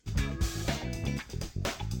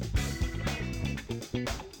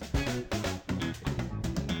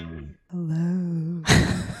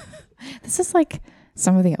This is like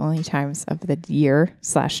some of the only times of the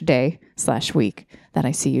year/day/week that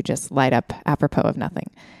I see you just light up apropos of nothing.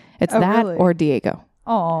 It's that really? or Diego.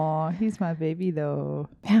 Oh, he's my baby though.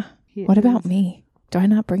 Yeah. What about me? Do I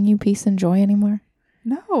not bring you peace and joy anymore?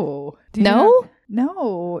 No. No?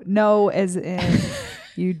 No, as in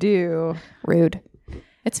you do. Rude.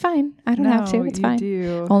 It's fine. I don't have to. It's fine.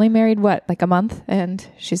 Do. Only married like a month, and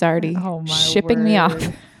she's already shipping me off.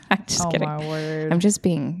 I'm just kidding. Oh my word. I'm just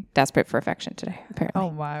being desperate for affection today, apparently.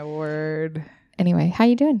 Oh my word. Anyway, how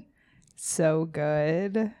you doing? So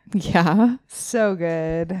good. Yeah. So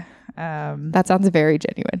good. That sounds very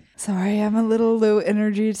genuine. Sorry, I'm a little low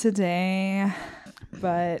energy today,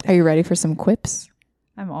 but are you ready for some quips?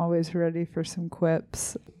 I'm always ready for some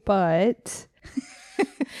quips, but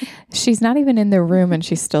she's not even in the room and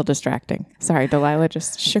she's still distracting. Sorry, Delilah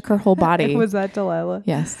just shook her whole body. Was that Delilah?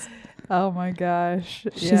 Yes. Oh my gosh.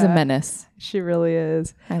 She's a menace. She really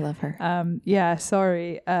is. I love her. Yeah,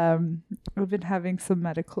 sorry. We've been having some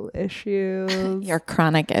medical issues. Your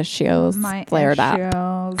chronic issues flared up.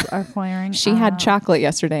 Are flaring She up. had chocolate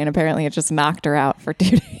yesterday and apparently it just knocked her out for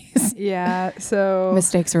 2 days. Yeah, so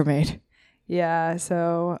mistakes were made. Yeah,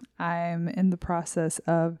 so I'm in the process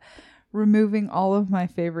of removing all of my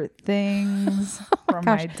favorite things from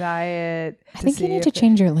my diet. I think you need to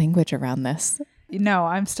change your language around this. No,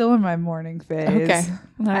 I'm still in my mourning phase. Okay.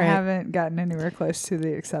 I haven't gotten anywhere close to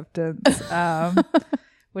the acceptance,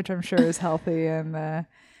 which I'm sure is healthy. And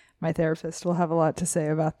my therapist will have a lot to say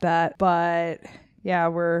about that. But yeah,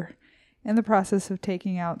 we're in the process of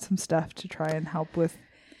taking out some stuff to try and help with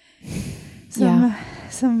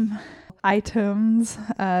some items,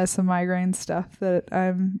 some migraine stuff that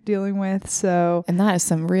I'm dealing with. So, and that is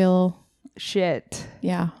some real shit.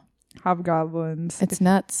 Yeah. Hobgoblins. It's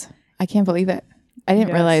nuts. I can't believe it. I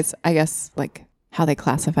didn't realize, I guess, like how they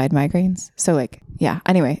classified migraines. So like, yeah.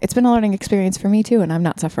 Anyway, it's been a learning experience for me too. And I'm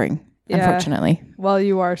not suffering, unfortunately. Well,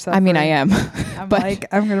 you are suffering. I mean, I am. I'm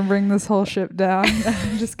going to bring this whole ship down.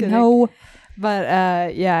 I'm just kidding. No. But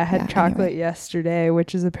I had chocolate yesterday,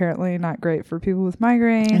 which is apparently not great for people with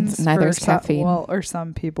migraines. Neither is caffeine. Or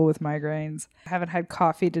some people with migraines. I haven't had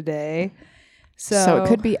coffee today. So it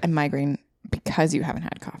could be a migraine because you haven't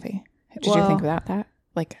had coffee. Did you think about that?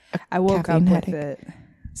 Like I woke up with it.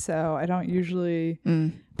 So I don't usually.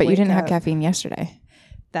 But you didn't have caffeine yesterday.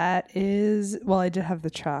 That is, I did have the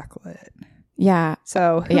chocolate. Yeah.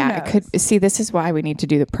 So it could. See, this is why we need to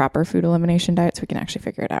do the proper food elimination diet so we can actually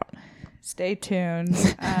figure it out. Stay tuned.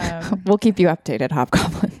 We'll keep you updated,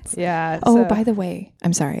 Hobgoblins. Yeah. Oh, by the way,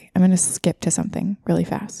 I'm sorry. I'm going to skip to something really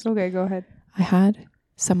fast. Okay, go ahead. I had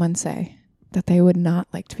someone say that they would not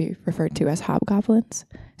like to be referred to as hobgoblins.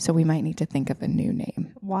 So we might need to think of a new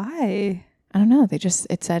name. Why? I don't know.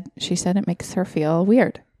 She said it makes her feel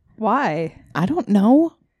weird. Why? I don't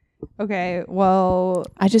know. Okay, well,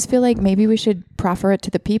 I just feel like maybe we should proffer it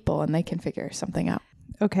to the people and they can figure something out.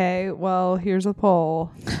 Okay, well, here's a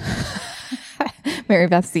poll. Mary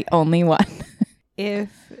Beth's the only one. If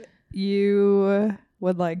you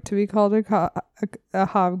would like to be called a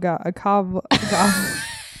hobgoblin,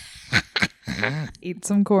 eat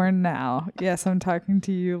some corn now. Yes, I'm talking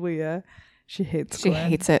to you, Leah. She hates corn. She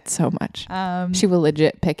hates it so much. She will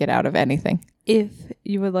legit pick it out of anything. If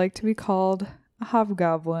you would like to be called a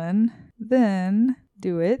hobgoblin, then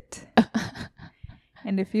do it.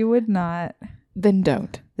 And if you would not, then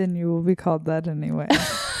don't. Then you will be called that anyway.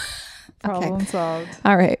 Problem solved.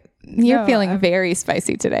 All right. You're feeling very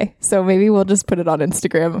spicy today. So maybe we'll just put it on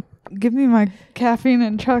Instagram. Give me my caffeine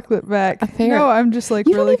and chocolate back. No, I'm just like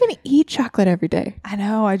you don't even eat chocolate every day. I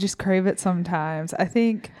know. I just crave it sometimes. I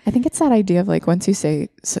think it's that idea of like once you say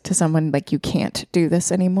to someone like you can't do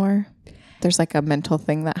this anymore, there's like a mental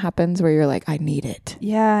thing that happens where you're like, I need it.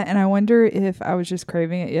 Yeah. And I wonder if I was just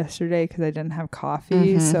craving it yesterday because I didn't have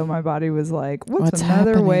coffee. So my body was like, what's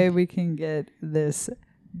another way we can get this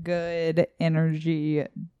good energy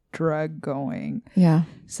drug going? Yeah.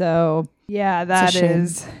 So yeah, that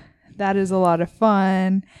is a lot of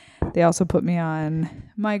fun. They also put me on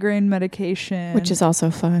migraine medication, which is also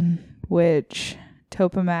fun. Which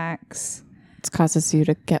Topamax. It causes you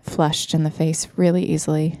to get flushed in the face really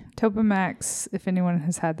easily. Topamax, if anyone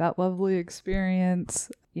has had that lovely experience,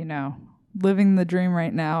 living the dream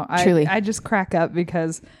right now. Truly. I just crack up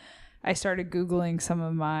because I started Googling some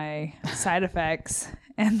of my side effects,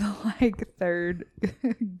 and the third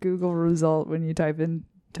Google result when you type in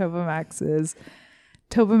Topamax is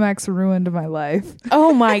Topamax ruined my life.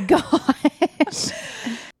 Oh my gosh.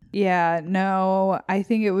 Yeah, no, I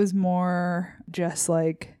think it was more just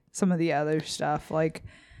like some of the other stuff, like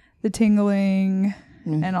the tingling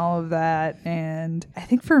and all of that. And I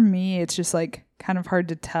think for me, it's just like kind of hard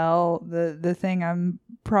to tell. The thing I'm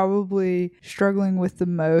probably struggling with the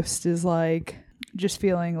most is like just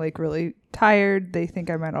feeling like really tired. They think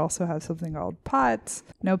I might also have something called POTS.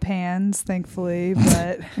 No pans, thankfully,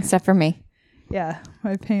 but Except for me. yeah,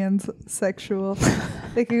 my pans sexual.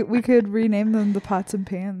 We could rename them the Pots and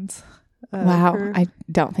Pans. Wow. I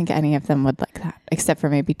don't think any of them would like that, except for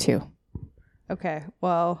maybe 2. Okay,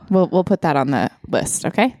 well, We'll put that on the list,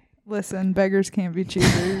 okay? listen, beggars can't be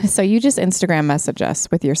choosers. So you just Instagram message us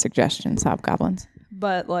with your suggestions, hobgoblins.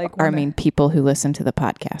 But like, Or I mean, people who listen to the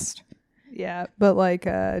podcast. yeah, but like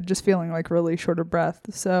just feeling like really short of breath.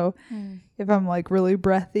 So if I'm like really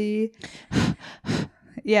breathy,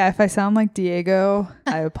 yeah, if I sound like Diego,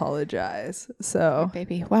 I apologize. So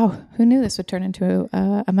Baby, wow, who knew this would turn into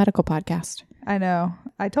a medical podcast? I know.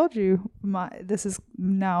 I told you this is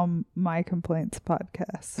now my complaints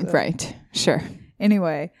podcast. So. Right, sure.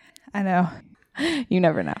 Anyway, I know. You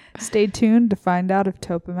never know. Stay tuned to find out if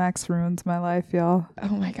Topamax ruins my life, y'all. Oh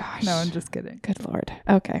my gosh. No, I'm just kidding. Good Lord.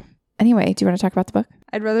 Okay. Anyway, do you want to talk about the book?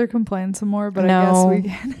 I'd rather complain some more, but No. I guess we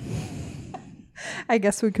can. I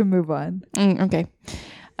guess we can move on. Okay.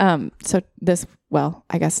 So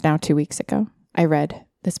I guess now 2 weeks ago, I read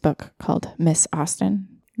this book called Miss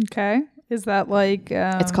Austen. Okay. Is that like...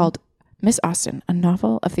 It's called Miss Austen, a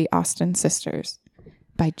novel of the Austen sisters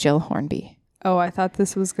by Jill Hornby. Oh, I thought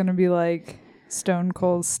this was going to be like Stone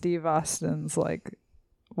Cold Steve Austin's like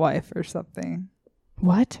wife or something.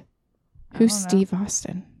 What? Who's don't know. Steve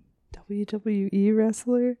Austin? WWE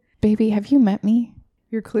wrestler? Baby, have you met me?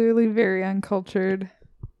 You're clearly very uncultured.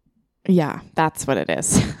 Yeah, that's what it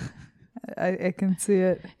is. I can see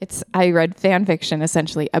it. I read fan fiction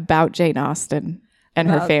essentially about Jane Austen and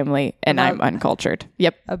her family, and I'm uncultured.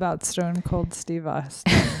 Yep. About Stone Cold Steve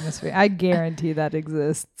Austin. I guarantee that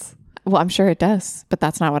exists. Well, I'm sure it does, but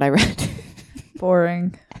that's not what I read.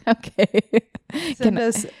 Boring. Okay. Send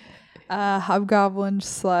us hobgoblin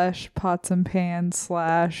 / pots and pans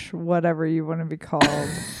 / whatever you want to be called.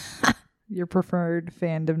 Your preferred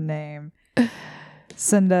fandom name.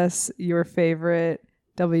 Send us your favorite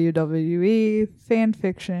WWE fan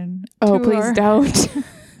fiction. Oh, please don't.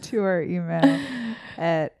 To our email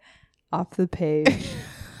at offthepage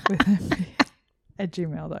at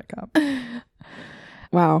gmail.com.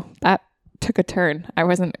 Wow, that took a turn I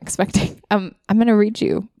wasn't expecting. I'm going to read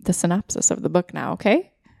you the synopsis of the book now,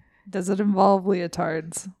 okay? Does it involve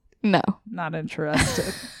leotards? No. Not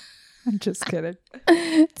interested. I'm just kidding.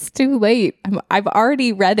 It's too late. I've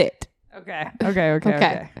already read it. Okay.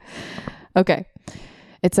 Okay.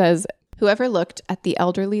 It says, whoever looked at the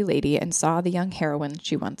elderly lady and saw the young heroine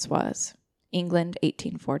she once was. England,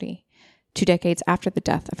 1840. 2 decades after the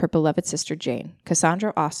death of her beloved sister Jane,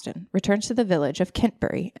 Cassandra Austen returns to the village of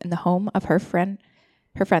Kentbury in the home of her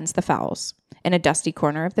friends the Fowles. In a dusty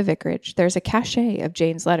corner of the vicarage, there is a cachet of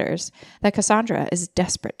Jane's letters that Cassandra is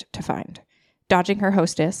desperate to find. Dodging her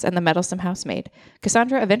hostess and the meddlesome housemaid,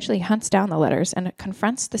 Cassandra eventually hunts down the letters and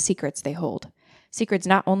confronts the secrets they hold. Secrets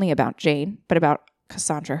not only about Jane, but about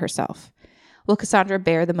Cassandra herself. Will Cassandra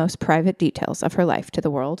bear the most private details of her life to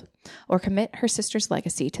the world, or commit her sister's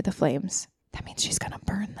legacy to the flames? That means she's going to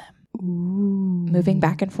burn them. Ooh. Moving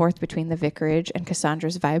back and forth between the vicarage and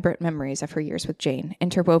Cassandra's vibrant memories of her years with Jane,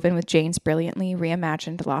 interwoven with Jane's brilliantly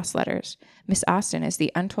reimagined lost letters, Miss Austen is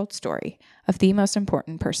the untold story of the most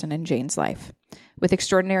important person in Jane's life. With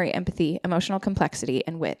extraordinary empathy, emotional complexity,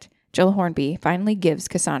 and wit, Jill Hornby finally gives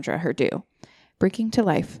Cassandra her due, bringing to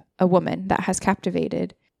life a woman that has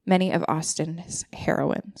captivated many of Austen's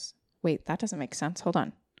heroines. Wait, that doesn't make sense. Hold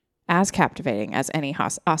on. As captivating as any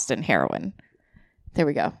Austen heroine. There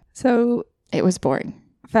we go. So it was boring.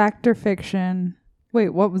 Fact or fiction? Wait,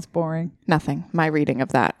 what was boring? Nothing. My reading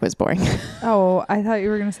of that was boring. Oh, I thought you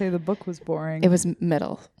were going to say the book was boring. It was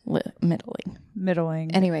middling.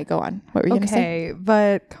 Middling. Anyway, go on. What were you going to say? Okay,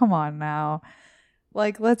 but come on now.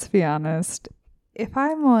 Like, let's be honest. If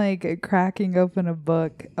I'm like cracking open a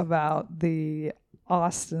book about the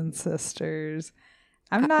Austen sisters,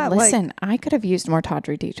 I'm not Listen, I could have used more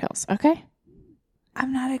tawdry details, okay?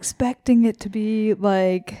 I'm not expecting it to be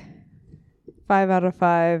like 5 out of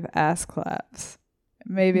 5 ass claps.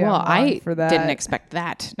 Maybe I'm wrong for that. Didn't expect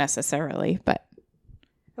that necessarily, but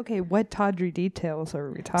okay, what tawdry details are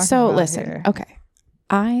we talking about? So listen, here? Okay.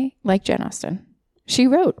 I like Jane Austen. She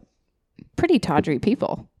wrote pretty tawdry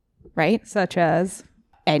people, right? Such as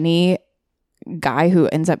any guy who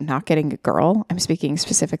ends up not getting a girl. I'm speaking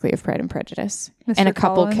specifically of Pride and Prejudice. Mr. And a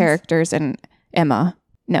couple Collins? characters in Emma.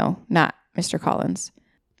 No, not Mr. Collins.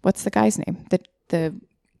 What's the guy's name? The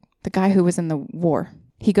guy who was in the war.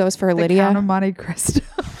 He goes for Lydia. Count of Monte Cristo.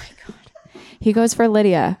 Oh my God. He goes for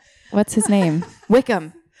Lydia. What's his name?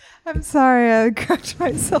 Wickham. I'm sorry, I cracked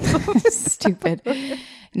myself. Stupid.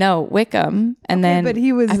 No, Wickham, and then but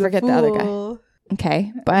he was I forget the other guy.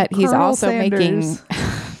 Okay, but he's Colonel also making. Sanders.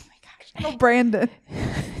 Oh my gosh. Oh, Brandon.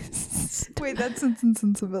 Wait, that's Sense and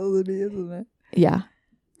Sensibility, isn't it? Yeah.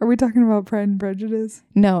 Are we talking about Pride and Prejudice?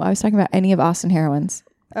 No, I was talking about any of Austen heroines.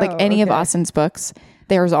 Like any of Austen's books,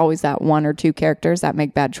 there's always that one or two characters that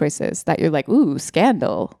make bad choices that you're like, ooh,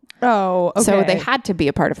 scandal. Oh, okay. So they had to be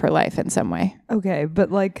a part of her life in some way. Okay, but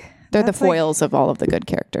like... They're the foils of all of the good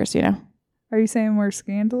characters, you know? Are you saying we're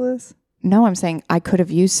scandalous? No, I'm saying I could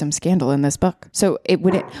have used some scandal in this book. So it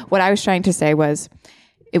wouldn't... What I was trying to say was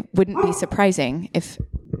it wouldn't be surprising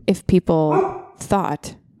if people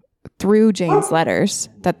thought through Jane's letters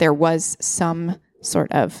that there was some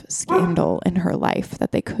sort of scandal in her life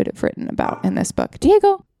that they could have written about in this book.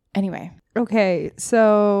 Diego. Anyway. Okay,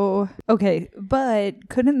 but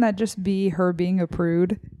couldn't that just be her being a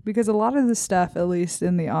prude? Because a lot of the stuff, at least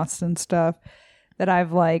in the Austen stuff that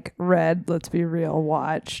I've like read, let's be real,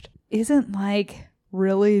 watched, isn't like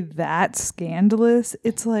really that scandalous.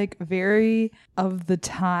 It's like very of the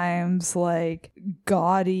times, like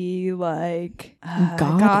gaudy, like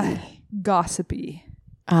gossipy.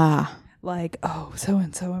 Like, oh,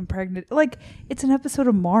 so-and-so impregnated. Like, it's an episode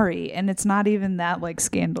of Maury, and it's not even that, like,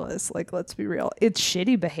 scandalous. Like, let's be real. It's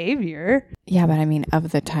shitty behavior. Yeah, but I mean,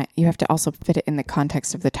 of the time, you have to also fit it in the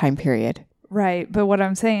context of the time period. Right, but what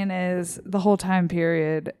I'm saying is the whole time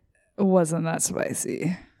period wasn't that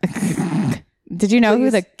spicy. Did you know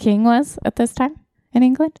who the king was at this time in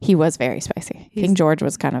England? He was very spicy. King George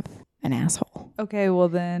was kind of an asshole. Okay, well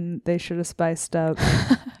then they should have spiced up.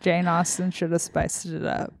 Jane Austen should have spiced it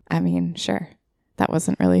up. I mean, sure. That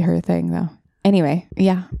wasn't really her thing, though. Anyway,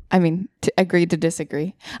 yeah. I mean, agree to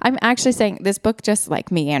disagree. I'm actually saying this book just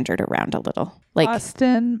like meandered around a little. Like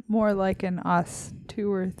Austen, more like an Us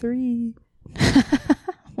 2 or 3.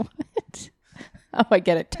 What? Oh, I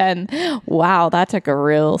get it. 10. Wow, that took a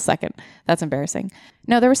real second. That's embarrassing.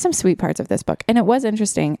 No, there were some sweet parts of this book, and it was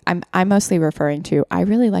interesting. I'm mostly referring to, I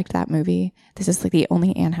really liked that movie. This is like the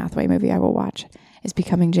only Anne Hathaway movie I will watch, is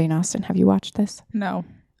Becoming Jane Austen. Have you watched this? No.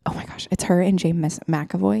 Oh my gosh. It's her and James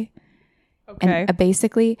McAvoy. Okay. And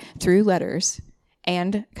basically, through letters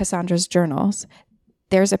and Cassandra's journals,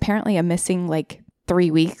 there's apparently a missing like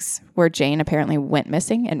 3 weeks where Jane apparently went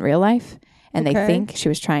missing in real life. And they think she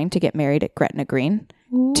was trying to get married at Gretna Green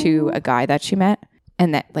to a guy that she met.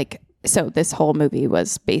 And that like, so this whole movie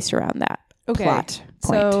was based around that plot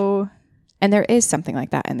point. And there is something like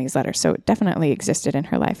that in these letters. So it definitely existed in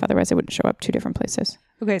her life. Otherwise it wouldn't show up two different places.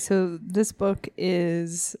 Okay. So this book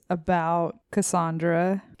is about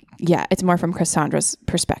Cassandra. Yeah. It's more from Cassandra's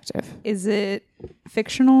perspective. Is it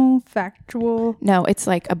fictional, factual? No, it's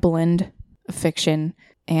like a blend of fiction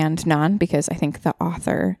and non, because I think the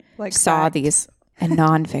author like saw fact. these, and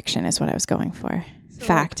nonfiction is what I was going for. So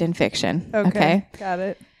fact and fiction. Okay. Got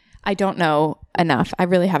it. I don't know enough. I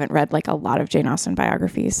really haven't read like a lot of Jane Austen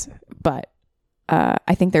biographies, but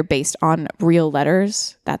I think they're based on real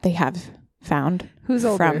letters that they have found. Who's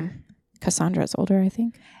older? From Cassandra's older, I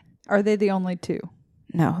think. Are they the only two?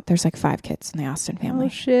 No, there's like 5 kids in the Austen family. Oh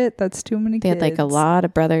shit, that's too many kids. They had like a lot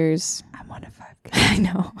of brothers. I'm one of 5 kids. I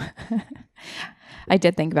know. I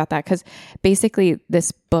did think about that because basically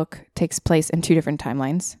this book takes place in 2 different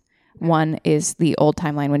timelines. One is the old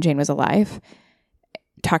timeline when Jane was alive,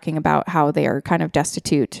 talking about how they are kind of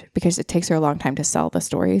destitute because it takes her a long time to sell the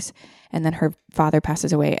stories. And then her father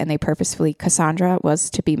passes away and they purposefully, Cassandra was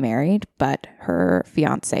to be married, but her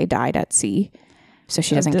fiance died at sea. So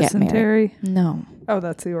she doesn't get married. No. Oh,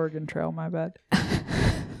 that's the Oregon Trail. My bad.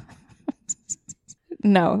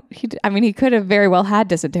 No, he could have very well had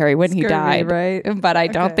dysentery when he died, right? But I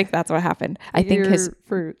don't think that's what happened. I think his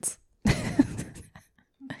fruits.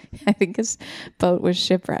 I think his boat was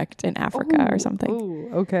shipwrecked in Africa or something.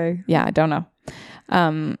 Oh, okay. Yeah, I don't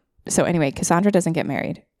know. So anyway, Cassandra doesn't get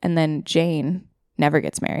married, and then Jane never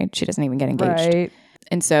gets married. She doesn't even get engaged. Right.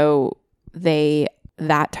 And so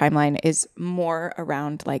that timeline is more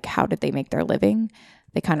around like how did they make their living?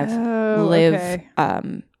 They kind of live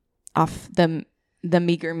off the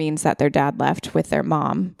meager means that their dad left with their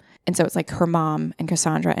mom. And so it's like her mom and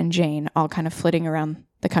Cassandra and Jane all kind of flitting around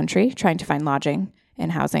the country trying to find lodging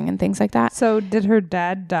and housing and things like that. So did her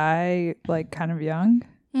dad die like kind of young?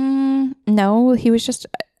 No, he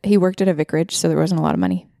worked at a vicarage, so there wasn't a lot of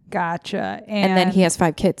money. Gotcha. And then he has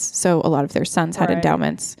 5 kids, so a lot of their sons had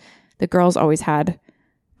endowments. The girls always had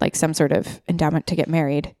like some sort of endowment to get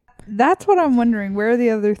married. That's what I'm wondering. Where are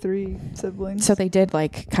the other 3 siblings? So they did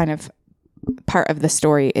like kind of part of the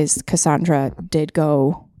story is Cassandra did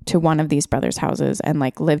go to one of these brothers' houses and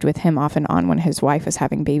like lived with him off and on when his wife was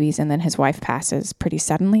having babies. And then his wife passes pretty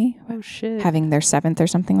suddenly. Oh shit. Having their 7th or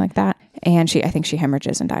something like that. And I think she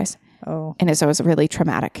hemorrhages and dies. Oh. And so it was really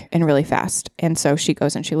traumatic and really fast. And so she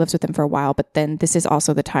goes and she lives with him for a while. But then this is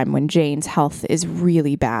also the time when Jane's health is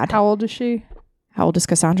really bad. How old is she? How old is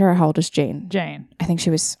Cassandra or how old is Jane? Jane. I think she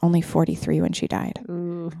was only 43 when she died.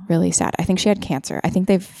 Ooh. Really sad. I think she had cancer. I think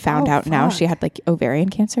they've found out now she had like ovarian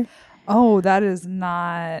cancer. Oh, that is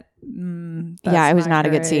not. Yeah, it was not a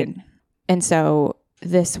good scene. And so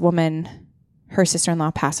this woman, her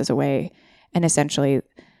sister-in-law passes away. And essentially,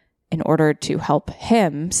 in order to help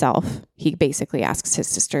himself, he basically asks his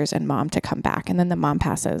sisters and mom to come back. And then the mom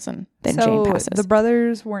passes and then Jane passes. The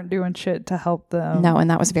brothers weren't doing shit to help them. No, and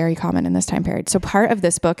that was very common in this time period. So part of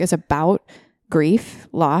this book is about grief,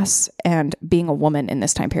 loss, and being a woman in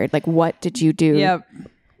this time period. Like, what did you do? Yep.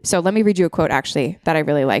 So let me read you a quote, actually, that I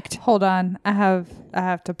really liked. Hold on. I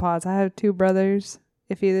have to pause. I have 2 brothers.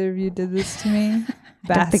 If either of you did this to me,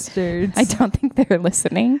 bastards. I don't think they're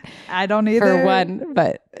listening. I don't either. For one,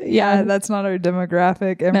 but yeah. That's not our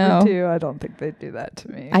demographic. And for 2, I don't think they do that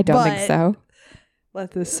to me. I don't think so. Let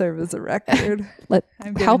this serve as a record.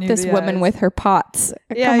 Help this woman with her pots.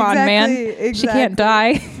 Yeah, Come on, man. Exactly. She can't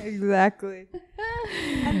die. Exactly.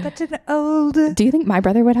 I'm but an old. Do you think my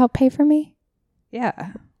brother would help pay for me?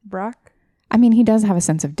 Yeah. Brock? I mean, he does have a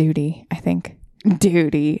sense of duty, I think.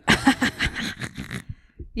 Duty.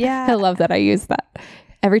 Yeah. I love that I use that.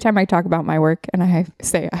 Every time I talk about my work and I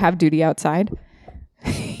say I have duty outside,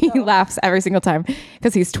 he laughs every single time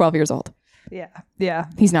because he's 12 years old. Yeah. Yeah.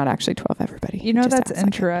 He's not actually 12, everybody. You know, that's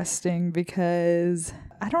interesting because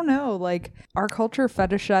I don't know, like our culture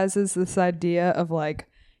fetishizes this idea of like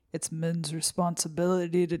it's men's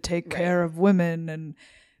responsibility to take care of women and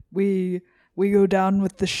we go down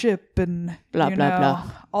with the ship and blah, blah,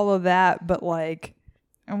 blah. All of that. But like,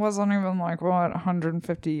 it wasn't even like,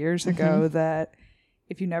 150 years ago that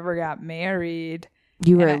if you never got married,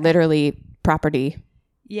 you were literally property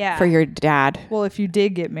for your dad. Well, if you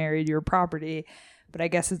did get married, you were property. But I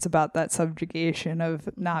guess it's about that subjugation of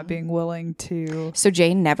not being willing to. So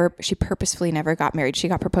Jane she purposefully never got married. She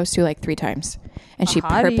got proposed to like 3 times. And she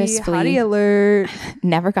purposefully hottie alert.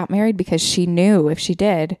 Never got married because she knew if she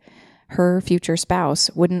did, her future spouse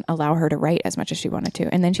wouldn't allow her to write as much as she wanted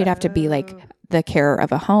to. And then she'd have to be like the carer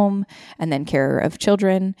of a home and then carer of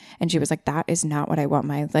children. And she was like, that is not what I want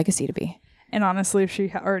my legacy to be. And honestly, if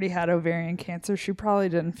she already had ovarian cancer, she probably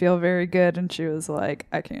didn't feel very good. And she was like,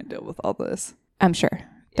 I can't deal with all this. I'm sure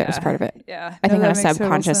that was part of it. Yeah. I think on a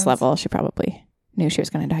subconscious level, she probably knew she was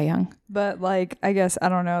going to die young. But like, I guess, I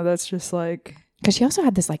don't know. That's just like. Because she also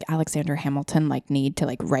had this like Alexander Hamilton like need to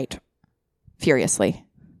like write furiously,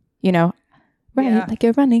 you know? Right, like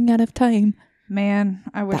you're running out of time. Man,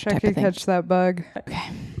 I wish I could catch that bug. Okay.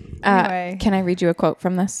 Anyway. Can I read you a quote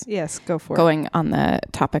from this? Yes, go for it. Going on the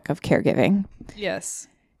topic of caregiving. Yes,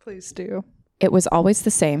 please do. It was always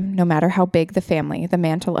the same, no matter how big the family, the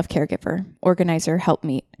mantle of caregiver, organizer,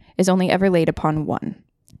 helpmeet, is only ever laid upon one.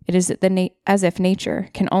 It is as if nature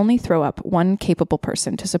can only throw up one capable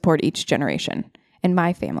person to support each generation. In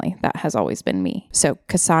my family, that has always been me. So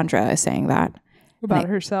Cassandra is saying that. About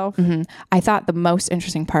herself. Mm-hmm. I thought the most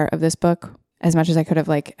interesting part of this book, as much as I could have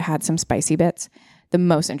like had some spicy bits, the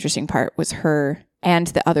most interesting part was her and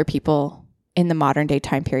the other people in the modern day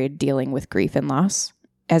time period dealing with grief and loss,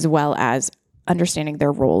 as well as understanding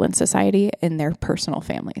their role in society in their personal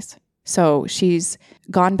families. So she's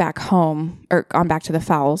gone back home or gone back to the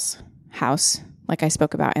Fowles house, like I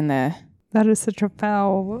spoke about in the... That is such a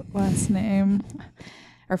foul last name.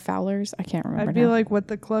 Or Fowlers? I can't remember. I'd be like, what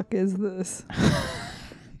the cluck is this?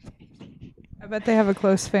 I bet they have a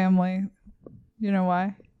close family. You know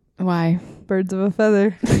why? Why? Birds of a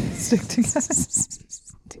feather stick together.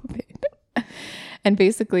 Stupid. And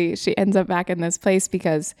basically, she ends up back in this place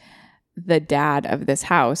because the dad of this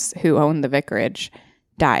house, who owned the vicarage,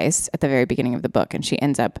 dies at the very beginning of the book. And she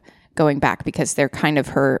ends up going back because they're kind of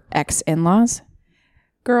her ex-in-laws.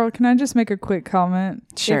 Girl, can I just make a quick comment?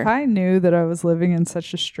 Sure. If I knew that I was living in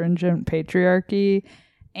such a stringent patriarchy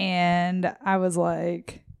and I was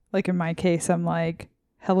like in my case, I'm like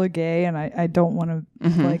hella gay and I don't want to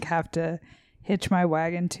like have to hitch my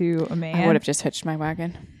wagon to a man. I would have just hitched my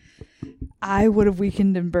wagon. I would have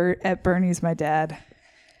weekend at Bernie's, my dad.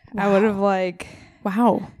 Wow. I would have like...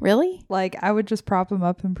 Wow, really? Like, I would just prop him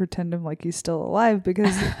up and pretend him like he's still alive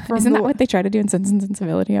because... Isn't that what they try to do in Sense and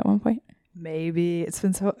Sensibility at one point? Maybe. It's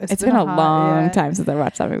been a long time since I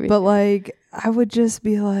watched that movie. But like, I would just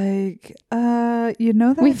be like, you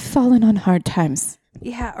know that? We've fallen on hard times.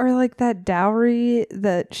 Yeah, or like that dowry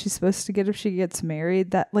that she's supposed to get if she gets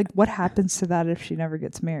married. That like, what happens to that if she never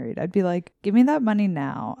gets married? I'd be like, give me that money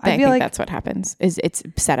now. I think that's what happens. Is it's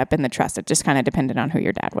set up in the trust. It just kind of depended on who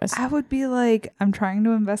your dad was. I would be like, I'm trying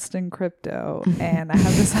to invest in crypto, and I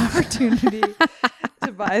have this opportunity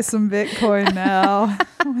to buy some Bitcoin now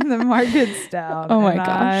when the market's down. Oh my gosh,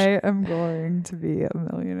 I am going to be a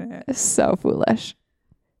millionaire. It's so foolish.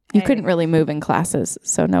 You couldn't really move in classes,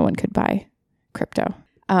 so no one could buy crypto.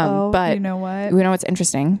 But you know what? You know what's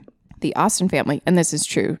interesting? The Austen family, and this is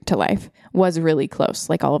true to life, was really close.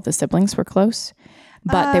 Like all of the siblings were close,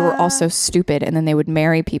 but they were also stupid. And then they would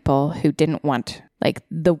marry people who didn't want, like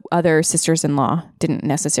the other sisters-in-law didn't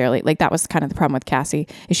necessarily, like that was kind of the problem with Cassie,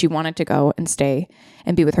 is she wanted to go and stay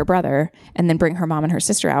and be with her brother and then bring her mom and her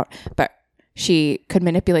sister out. But she could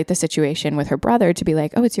manipulate the situation with her brother to be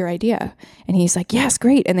like, oh, it's your idea. And he's like, yes,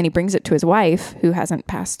 great. And then he brings it to his wife, who hasn't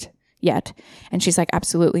passed yet. And she's like,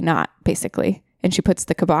 absolutely not, basically. And she puts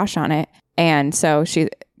the kibosh on it. And so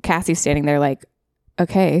Cassie's standing there like,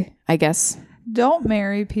 okay, I guess. Don't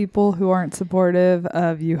marry people who aren't supportive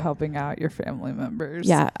of you helping out your family members.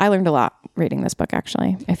 Yeah, I learned a lot reading this book,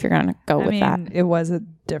 actually, if you're going to go with that. It was a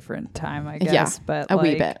different time, I guess. Yeah, but a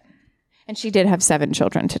wee bit. And she did have 7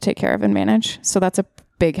 children to take care of and manage. So that's a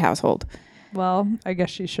big household. Well, I guess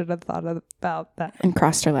she should have thought about that. And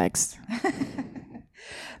crossed her legs.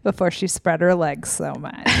 Before she spread her legs so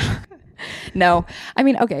much. No. I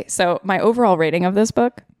mean, okay. So my overall rating of this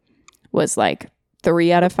book was like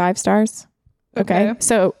 3 out of 5 stars. Okay.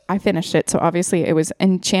 So I finished it. So obviously it was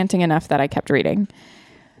enchanting enough that I kept reading.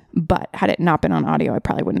 But had it not been on audio, I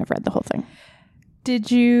probably wouldn't have read the whole thing.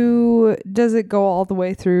 Does it go all the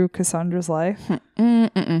way through Cassandra's life?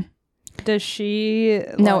 Does she?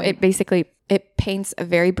 No, it paints a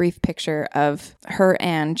very brief picture of her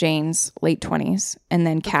and Jane's late 20s and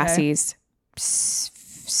then Cassie's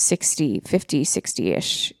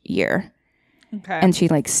 60-ish year. Okay. And she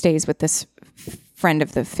like stays with this friend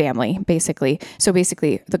of the family, basically. So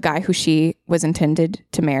basically the guy who she was intended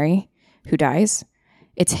to marry, who dies,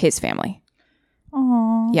 it's his family.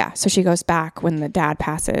 Aww. Yeah. So she goes back when the dad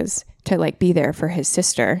passes to like be there for his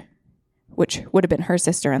sister, which would have been her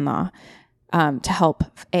sister-in-law, to help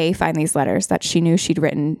find these letters that she knew she'd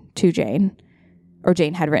written to Jane, or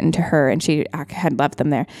Jane had written to her, and she had left them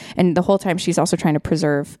there. And the whole time she's also trying to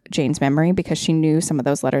preserve Jane's memory because she knew some of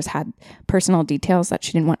those letters had personal details that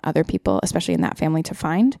she didn't want other people, especially in that family, to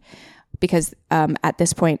find. Because at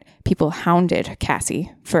this point, people hounded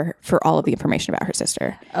Cassie for all of the information about her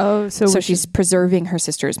sister. Oh, so she's preserving her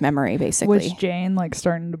sister's memory, basically. Was Jane like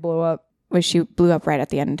starting to blow up? She blew up right at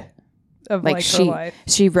the end of like her life.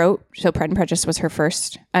 She wrote, so Pride and Prejudice was her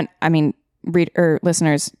first, and I mean,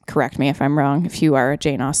 listeners, correct me if I'm wrong, if you are a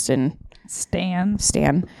Jane Austen stan.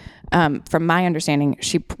 From my understanding,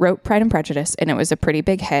 she wrote Pride and Prejudice and it was a pretty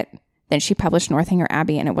big hit. Then she published Northanger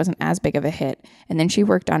Abbey and it wasn't as big of a hit. And then she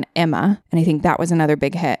worked on Emma and I think that was another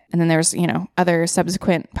big hit. And then there's, other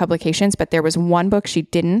subsequent publications, but there was one book she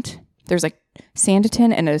didn't. There's like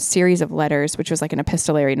Sanditon and a series of letters, which was like an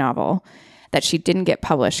epistolary novel that she didn't get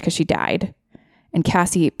published because she died. And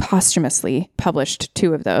Cassie posthumously published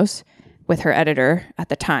 2 of those with her editor at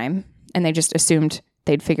the time. And they just assumed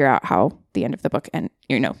they'd figure out how the end of the book and,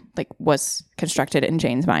 was constructed in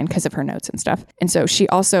Jane's mind because of her notes and stuff. And so she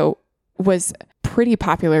also was pretty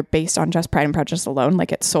popular based on just Pride and Prejudice alone.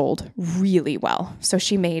 Like it sold really well. So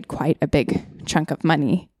she made quite a big chunk of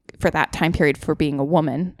money for that time period for being a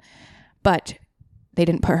woman. But they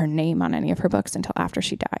didn't put her name on any of her books until after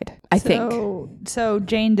she died, I think. So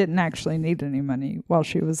Jane didn't actually need any money while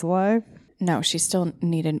she was alive? No, she still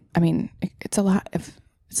needed, it's a lot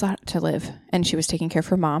to live. And she was taking care of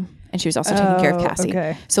her mom and she was also taking care of Cassie.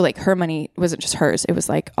 Okay. So like her money wasn't just hers. It was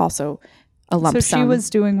like also a lump sum. So she was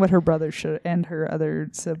doing what her brother should and her other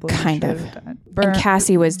siblings kind of done. And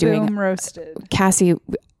Cassie was doing roasted. Cassie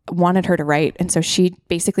wanted her to write, and so she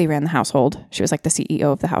basically ran the household. She was like the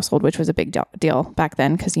CEO of the household, which was a big deal back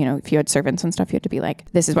then because if you had servants and stuff, you had to be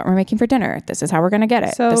like, this is what we're making for dinner, this is how we're going to get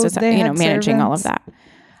it, so this is managing servants? All of that.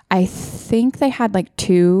 I think they had like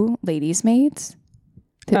 2 ladies' maids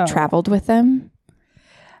that traveled with them.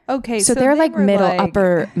 Okay, so they're like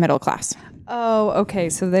upper middle class. Oh, okay.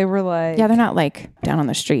 So they were like... Yeah, they're not like down on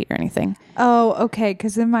the street or anything. Oh, okay.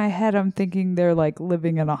 Because in my head, I'm thinking they're like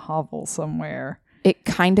living in a hovel somewhere. It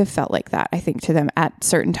kind of felt like that, I think, to them at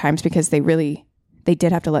certain times because they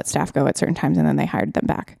did have to let staff go at certain times and then they hired them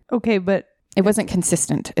back. Okay, but... It wasn't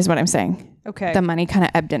consistent, is what I'm saying. Okay. The money kind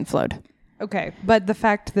of ebbed and flowed. Okay, but the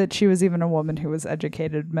fact that she was even a woman who was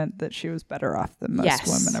educated meant that she was better off than most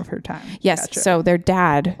women of her time. Yes. Gotcha. So their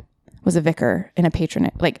dad was a vicar in a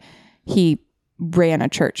patronage. Like he ran a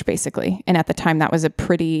church basically. And at the time that was a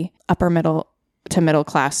pretty upper middle to middle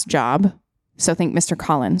class job. So think Mr.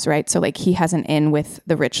 Collins, right? So like he has an in with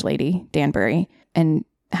the rich lady, Danbury, and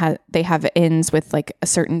they have ins with like a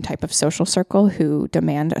certain type of social circle who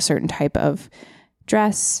demand a certain type of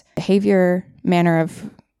dress, behavior, manner of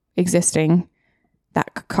existing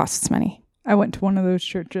that costs money. I went to one of those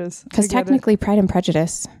churches. Because technically Pride and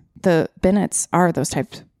Prejudice, the Bennets are those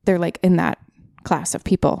types. They're like in that class of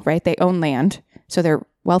people, right? They own land, so they're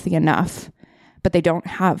wealthy enough, but they don't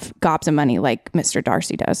have gobs of money like Mr.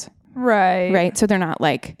 Darcy does. Right. So they're not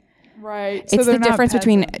like, right. It's the difference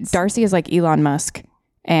between Darcy is like Elon Musk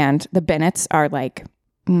and the Bennets are like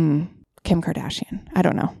Kim Kardashian. I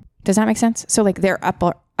don't know. Does that make sense? So like they're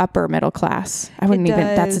upper middle class. I wouldn't even,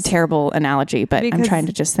 that's a terrible analogy, but I'm trying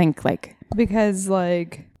to just think like, because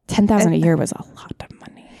like $10,000 a year was a lot of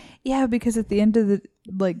money. Yeah. Because at the end of the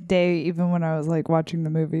like day, even when I was like watching the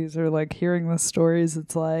movies or like hearing the stories,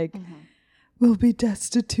 it's like, we'll be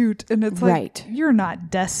destitute. And it's like, you're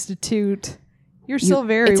not destitute. You're still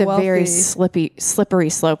very wealthy. It's a very slippery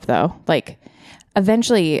slope though. Like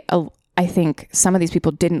eventually, I think some of these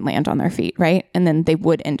people didn't land on their feet, right? And then they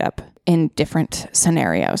would end up in different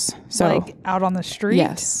scenarios. So like out on the street?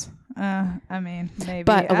 Yes. I mean, maybe.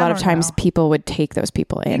 But a lot of times people would take those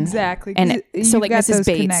people in. Exactly. And so like Mrs.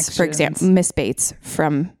 Bates, for example, Miss Bates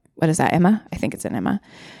from, what is that, Emma? I think it's an Emma.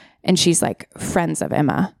 And she's like friends of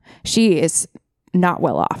Emma. She is not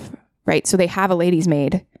well off, right? So they have a lady's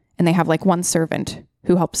maid and they have like one servant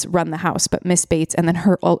who helps run the house. But Miss Bates and then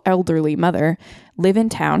her elderly mother live in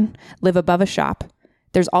town, live above a shop.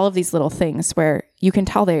 There's all of these little things where you can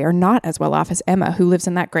tell they are not as well off as Emma, who lives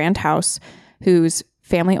in that grand house, whose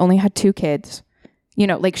family only had 2 kids. You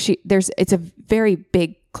know, like it's a very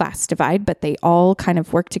big class divide, but they all kind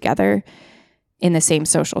of work together in the same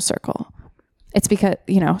social circle. It's because,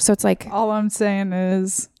 so it's like, all I'm saying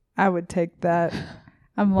is I would take that.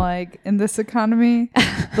 I'm like, in this economy,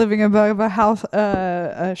 living above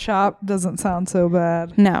a shop doesn't sound so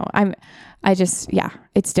bad. No, it's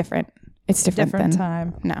different. It's different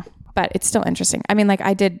time. No, but it's still interesting. I mean, like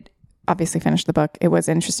I did obviously finish the book. It was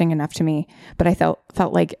interesting enough to me, but I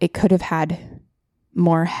felt like it could have had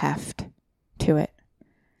more heft to it.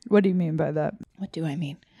 What do you mean by that? What do I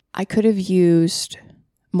mean? I could have used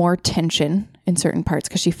more tension in certain parts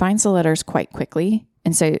because she finds the letters quite quickly.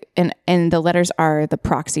 And so, and the letters are the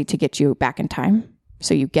proxy to get you back in time.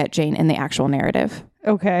 So you get Jane in the actual narrative.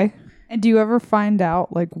 Okay. And do you ever find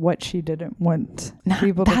out like what she didn't want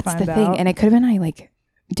people to find out? That's the thing. And it could have been, I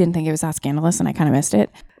didn't think it was that scandalous and I kind of missed it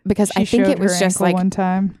because I think it was just like one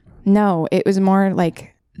time. No, it was more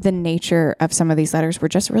like the nature of some of these letters were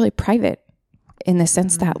just really private in the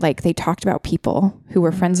sense that like they talked about people who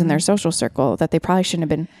were friends in their social circle that they probably shouldn't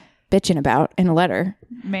have been bitching about in a letter.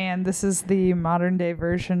 Man, this is the modern day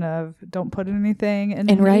version of don't put anything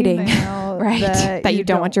in writing, email right? That you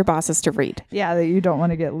don't want your bosses to read. Yeah, that you don't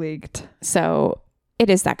want to get leaked. So it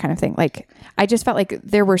is that kind of thing. Like I just felt like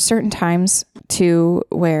there were certain times too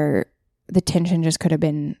where the tension just could have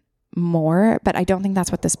been more, but I don't think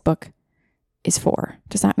that's what this book is for.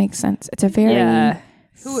 Does that make sense? It's a very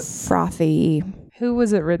frothy. Who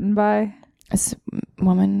was it written by? This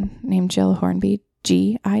woman named Jill Hornby.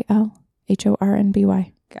 Gilhornby.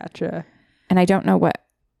 Gotcha. And I don't know what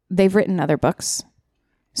they've written other books.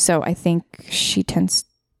 So I think she tends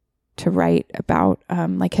to write about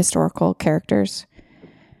like historical characters.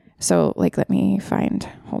 So like, let me find,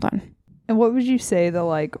 hold on. And what would you say the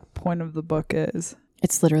like point of the book is?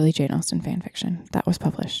 It's literally Jane Austen fan fiction that was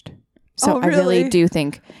published. So really? I really do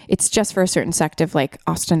think it's just for a certain sect of like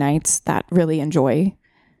Austenites that really enjoy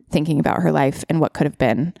thinking about her life and what could have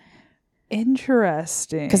been.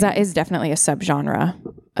 Interesting. Because that is definitely a subgenre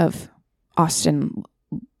of Austen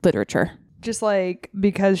literature. Just like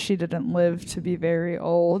because she didn't live to be very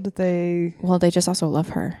old, they just also love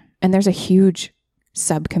her. And there's a huge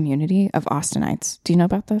sub community of Austenites. Do you know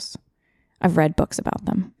about this? I've read books about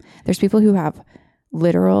them. There's people who have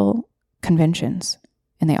literal conventions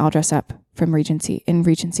and they all dress up in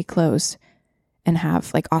Regency clothes and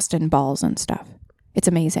have like Austen balls and stuff. It's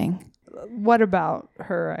amazing. What about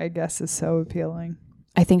her, I guess, is so appealing?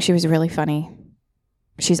 I think she was really funny.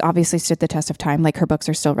 She's obviously stood the test of time. Like her books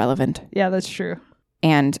are still relevant. Yeah, that's true.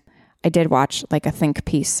 And I did watch like a think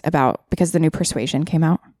piece because the new Persuasion came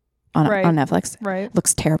out on Netflix. Right.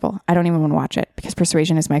 Looks terrible. I don't even want to watch it because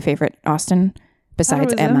Persuasion is my favorite Austen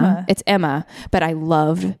besides Emma. It's Emma, but I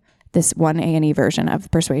love this one A&E version of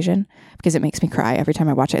Persuasion because it makes me cry every time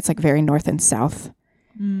I watch it. It's like very north and south.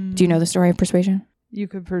 Do you know the story of Persuasion? You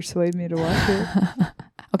could persuade me to watch it.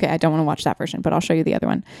 Okay, I don't want to watch that version, but I'll show you the other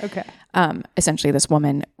one. Okay. Essentially, this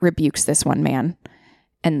woman rebukes this one man,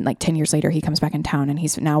 and like 10 years later, he comes back in town, and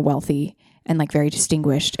he's now wealthy and like very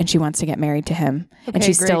distinguished, and she wants to get married to him, and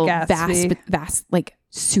she's Great still Gatsby. vast, like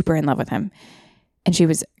super in love with him, and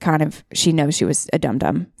she knows she was a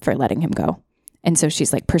dum-dum for letting him go, and so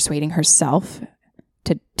she's like persuading herself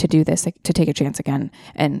to do this, like, to take a chance again,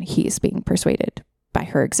 and he's being persuaded by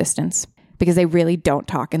her existence, because they really don't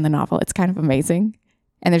talk in the novel. It's kind of amazing,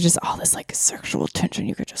 and there's just all this like sexual tension.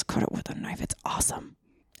 You could just cut it with a knife. It's awesome.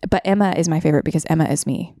 But Emma is my favorite because Emma is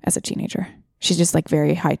me as a teenager. She's just like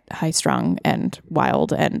very high strung and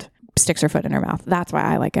wild and sticks her foot in her mouth. That's why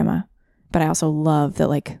I like Emma. But I also love the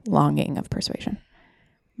like longing of persuasion.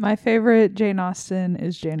 My favorite Jane Austen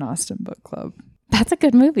is Jane Austen Book Club. That's a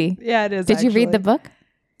good movie. Yeah, it is. Did you read the book?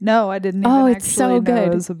 No, I didn't. Oh, Even it's so actually know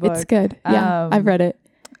good. it was a book. It's good. Yeah, I've read it.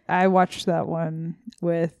 I watched that one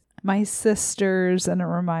with my sisters, and it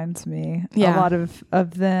reminds me a lot of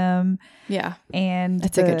them. Yeah, and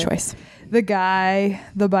it's a good choice. The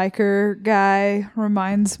biker guy,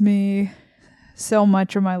 reminds me so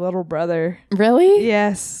much of my little brother. Really?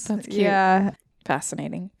 Yes. That's cute. Yeah.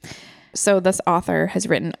 Fascinating. So this author has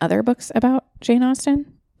written other books about Jane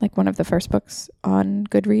Austen. Like one of the first books on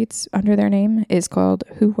Goodreads under their name is called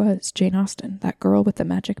Who Was Jane Austen? That Girl with the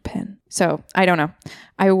Magic Pen. So I don't know.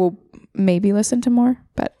 I will maybe listen to more,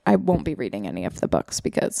 but I won't be reading any of the books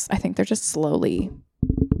because I think they're just slowly,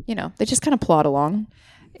 they just kind of plod along.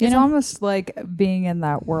 It's almost like being in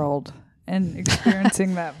that world and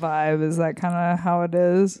experiencing that vibe. Is that kind of how it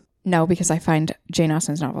is? No, because I find Jane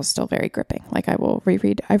Austen's novels still very gripping. Like I've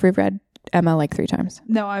reread Emma like 3 times.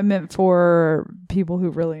 No, I meant for people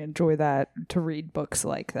who really enjoy that to read books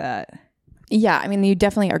like that. Yeah, I mean, you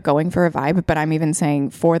definitely are going for a vibe, but I'm even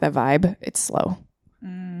saying for the vibe, it's slow.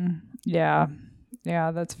 Yeah,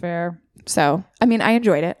 that's fair. So, I mean, I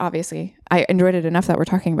enjoyed it, obviously. I enjoyed it enough that we're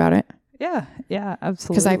talking about it. Yeah,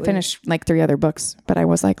 absolutely. Because I finished like 3 other books, but I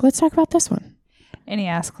was like, let's talk about this one. Any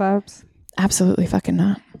ass claps? Absolutely fucking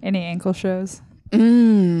not. Any ankle shows?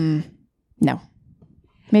 No.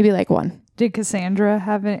 Maybe like 1. Did Cassandra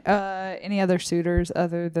have any other suitors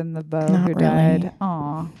other than the beau Not who really. died?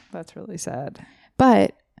 Aw, that's really sad.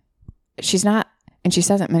 But she's not, and she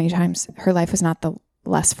says it many times, her life was not the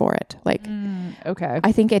less for it. Like, okay.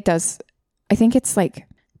 I think it does. I think it's like,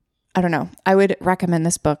 I don't know. I would recommend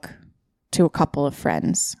this book to a couple of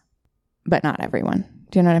friends, but not everyone.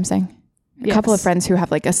 Do you know what I'm saying? A couple of friends who have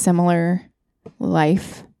like a similar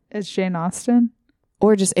life. Is Jane Austen?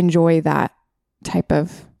 Or just enjoy that type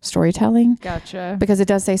of storytelling. Gotcha. Because it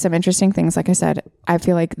does say some interesting things. Like I said, I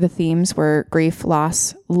feel like the themes were grief,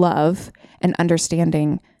 loss, love, and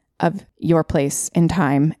understanding of your place in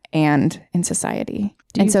time and in society.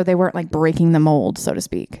 So they weren't like breaking the mold, so to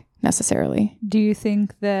speak, necessarily. Do you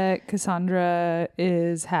think that Cassandra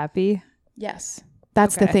is happy? Yes.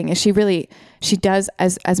 That's the thing. Is she does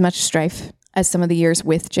as much strife as some of the years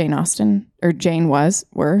with Jane Austen, or Jane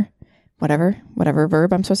were, whatever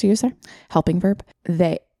verb I'm supposed to use there, helping verb.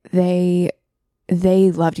 They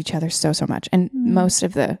loved each other so much. And most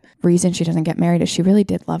of the reason she doesn't get married is she really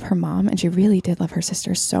did love her mom, and she really did love her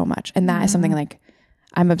sisters so much. And that is something like,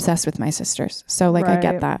 I'm obsessed with my sisters. So like I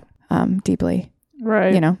get that deeply.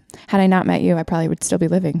 Right. Had I not met you, I probably would still be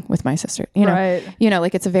living with my sister.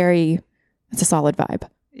 Like it's a solid vibe.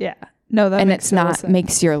 Yeah. No, that and makes it's not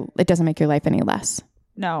sense. it doesn't make your life any less.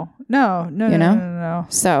 No.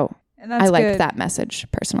 So And that's I liked good. that message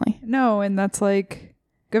personally. No, and that's like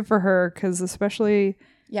good for her, because especially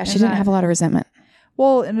she didn't have a lot of resentment.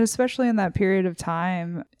 Well, and especially in that period of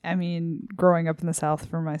time, I mean, growing up in the South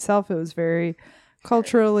for myself, it was very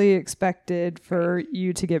culturally expected for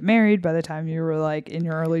you to get married by the time you were like in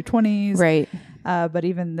your early 20s. Right. But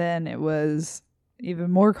even then it was even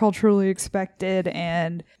more culturally expected.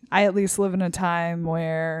 And I at least live in a time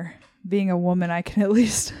where being a woman, I can at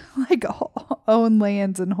least like own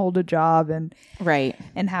lands and hold a job and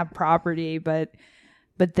have property. But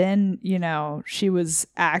then, she was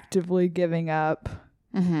actively giving up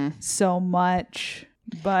so much.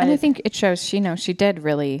 And I think it shows she did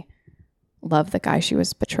really love the guy she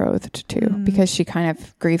was betrothed to, because she kind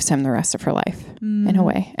of grieves him the rest of her life in a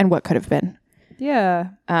way, and what could have been. Yeah.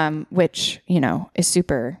 Which, is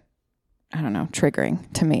super, I don't know,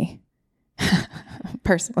 triggering to me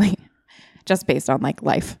personally, just based on like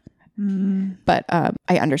life. But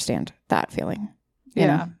I understand that feeling. You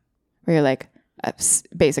know, where you're like,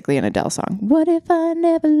 basically an Adele song. What if I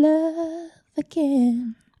never love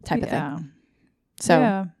again? Type of thing.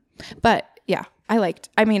 So, but yeah, I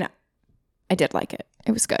did like it.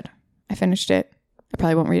 It was good. I finished it. I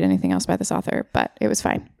probably won't read anything else by this author, but it was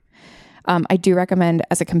fine. I do recommend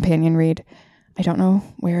as a companion read. I don't know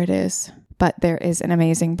where it is, but there is an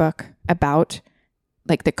amazing book about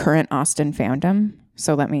like the current Austen fandom.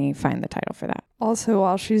 So let me find the title for that. Also,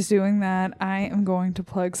 while she's doing that, I am going to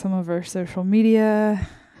plug some of our social media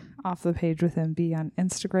off the page with MB on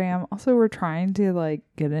Instagram. Also, we're trying to like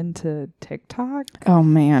get into TikTok. Oh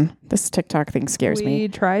man, this TikTok thing scares me. We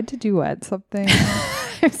tried to duet something.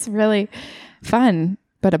 It's really fun,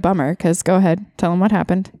 but a bummer because go ahead, tell them what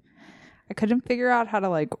happened. I couldn't figure out how to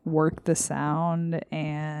like work the sound,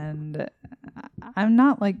 and I'm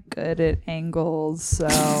not like good at angles, so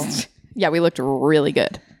Yeah, we looked really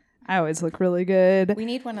good. I always look really good. We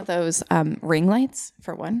need one of those ring lights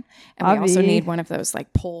for one, and we also need one of those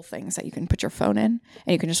like pole things that you can put your phone in,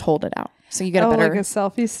 and you can just hold it out, so you get a better, like a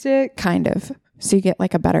selfie stick, kind of. So you get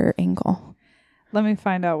like a better angle. Let me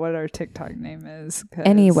find out what our TikTok name is.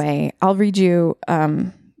 Anyway, I'll read you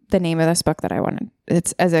the name of this book that I wanted.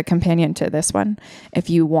 It's as a companion to this one. If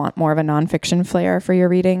you want more of a nonfiction flair for your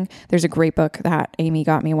reading, there's a great book that Amy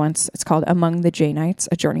got me once. It's called Among the Janeites,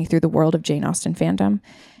 A Journey Through the World of Jane Austen Fandom.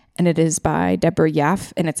 And it is by Deborah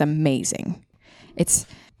Yaff, and it's amazing. It's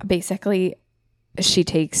basically, she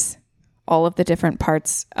takes all of the different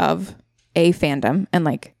parts of a fandom and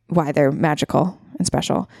like why they're magical and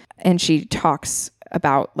special. And she talks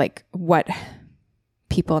about like what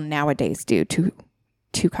people nowadays do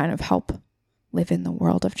to kind of help live in the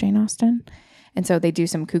world of Jane Austen. And so they do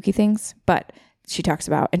some kooky things, but she talks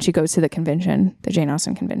about, and she goes to the convention, the Jane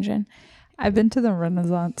Austen convention. I've been to the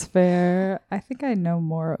Renaissance Fair. I think I know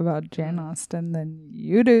more about Jane Austen than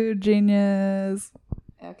you do, genius.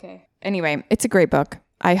 Okay. Anyway, it's a great book.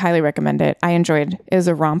 I highly recommend it. I enjoyed it. It was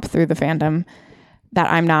a romp through the fandom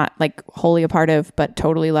that I'm not like wholly a part of, but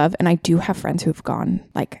totally love. And I do have friends who've gone,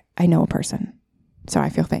 like I know a person. So I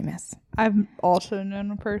feel famous. I've also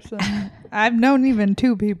known a person. I've known even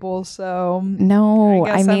two people, so... No,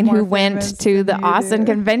 I mean who went to the Austen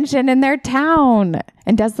convention in their town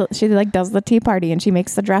and she does the tea party and she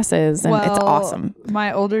makes the dresses and it's awesome.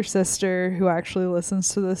 My older sister who actually listens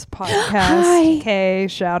to this podcast, Kay,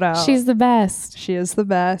 shout out. She's the best. She is the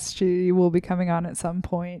best. She will be coming on at some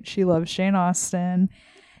point. She loves Jane Austen.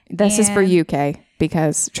 This is for you, Kay,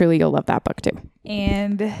 because truly you'll love that book too.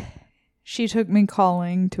 And... she took me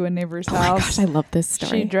calling to a neighbor's house. Oh my gosh, I love this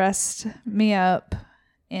story. She dressed me up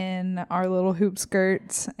in our little hoop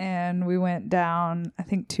skirts and we went down, I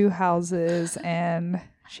think, 2 houses, and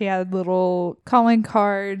she had little calling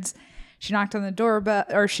cards. She knocked on the doorbell.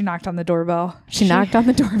 She knocked on the door. She knocked on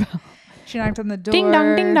the door. Ding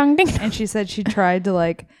dong, ding dong, ding. And she said she tried to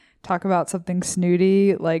like talk about something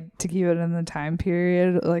snooty, like to keep it in the time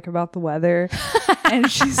period, like about the weather. And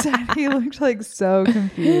she said he looked like so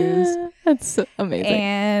confused. That's amazing.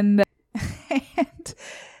 And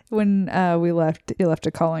when we left, he left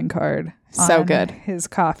a calling card so on good his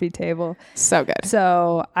coffee table. So good.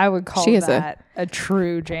 So I would call that a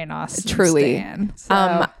true Jane Austen truly stan.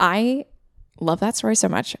 So. I love that story so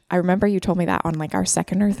much. I remember you told me that on like our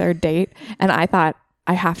second or third date, and I thought,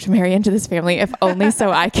 I have to marry into this family if only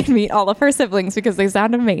so I can meet all of her siblings because they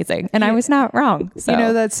sound amazing. And I was not wrong. So. You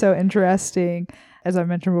know, that's so interesting. As I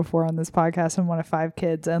mentioned before on this podcast, I'm one of 5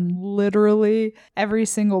 kids, and literally every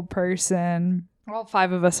single person, all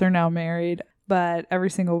 5 of us are now married, but every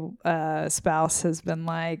single spouse has been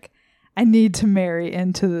like, I need to marry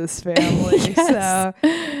into this family. Yes,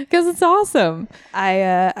 because it's awesome.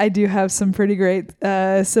 I do have some pretty great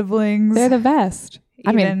siblings. They're the best.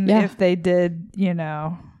 Even if they did,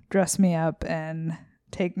 dress me up and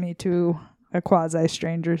take me to a quasi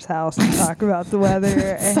stranger's house and talk about the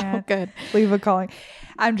weather and leave a calling.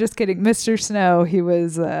 I'm just kidding. Mr. Snow, he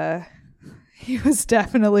was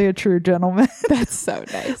definitely a true gentleman. That's so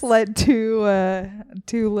nice. Let two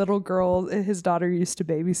little girls, his daughter used to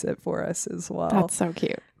babysit for us as well. That's so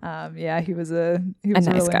cute. He was a really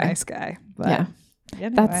nice guy. But yeah.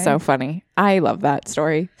 Anyway. That's so funny. I love that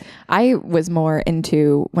story. I was more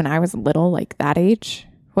into when I was little, like that age.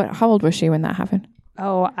 How old was she when that happened?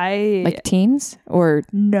 Oh, like teens or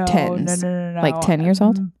no, tens? No. Like 10 years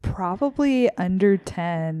old? Probably under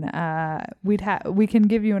 10. We can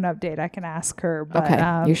give you an update. I can ask her. But,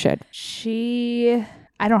 okay, you should.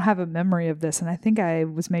 I don't have a memory of this, and I think I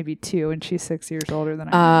was maybe 2, and she's 6 years older than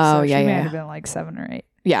I am. So she may have been like 7 or 8.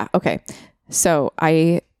 Yeah. Okay. So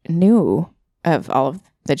I knew of all of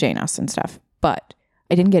the Jane Austen stuff, but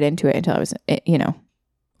I didn't get into it until I was,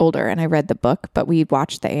 older, and I read the book, but we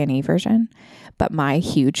watched the A&E version. But my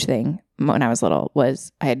huge thing when I was little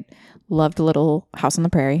was I had loved Little House on the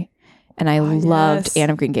Prairie, and I loved Anne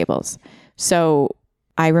of Green Gables. So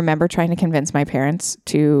I remember trying to convince my parents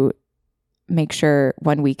to make sure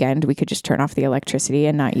one weekend we could just turn off the electricity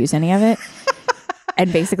and not use any of it.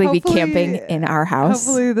 And basically be camping in our house.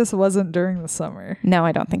 Hopefully this wasn't during the summer. No,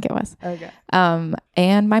 I don't think it was. Okay.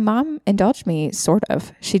 And my mom indulged me, sort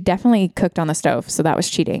of. She definitely cooked on the stove, so that was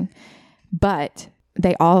cheating. But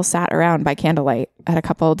they all sat around by candlelight at a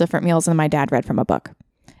couple of different meals, and my dad read from a book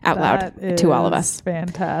out loud to all of us.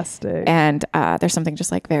 Fantastic. And there's something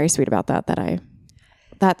just like very sweet about that.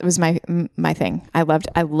 That was my thing. I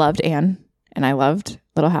loved Anne, and I loved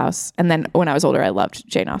Little House. And then when I was older, I loved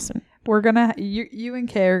Jane Austen. We're gonna you and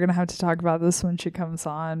Kay are gonna have to talk about this when she comes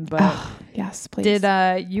on. But yes, please.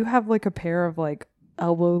 Did you have like a pair of like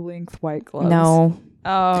elbow length white gloves? No.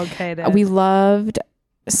 Oh, okay. Then. We loved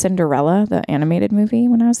Cinderella, the animated movie,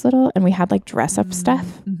 when I was little, and we had like dress up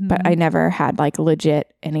stuff, but I never had like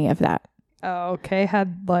legit any of that. Oh, okay.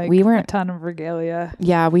 Had like a ton of regalia.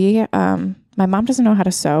 Yeah, my mom doesn't know how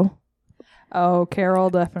to sew. Oh, Carol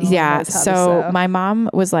definitely. Yeah, knows how to so sew. my mom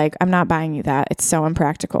was like, "I'm not buying you that. It's so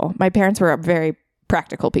impractical." My parents were very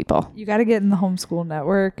practical people. You got to get in the homeschool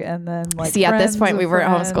network, and then like. See, at this point, we weren't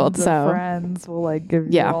homeschooled, so friends will like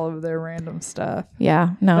give you all of their random stuff.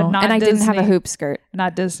 Yeah, no, and I didn't have a hoop skirt.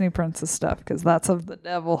 Not Disney princess stuff, because that's of the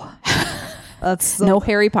devil. That's no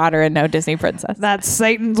Harry Potter and no Disney princess. That's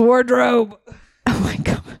Satan's wardrobe. Oh my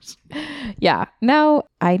gosh. Yeah, no,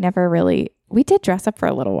 I never really. We did dress up for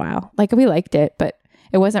a little while. Like, we liked it, but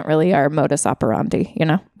it wasn't really our modus operandi, you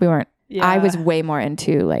know? We weren't. Yeah. I was way more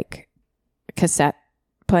into, like, cassette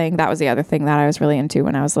playing. That was the other thing that I was really into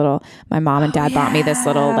when I was little. My mom and dad bought me this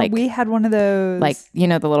little, like... We had one of those... Like, you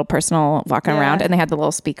know, the little personal walking around, and they had the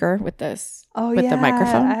little speaker with this... with the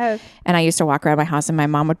microphone. And I used to walk around my house, and my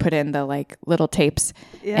mom would put in the, like, little tapes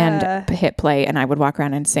and hit play, and I would walk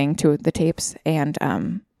around and sing to the tapes. And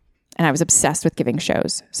I was obsessed with giving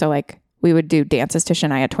shows. So, like... We would do dances to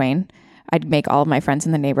Shania Twain. I'd make all of my friends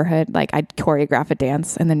in the neighborhood, like I'd choreograph a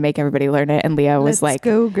dance and then make everybody learn it. And Leah was like,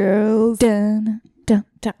 "Go girls!" Dun, dun,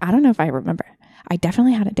 dun. I don't know if I remember. I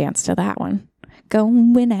definitely had a dance to that one.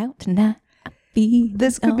 Going out tonight.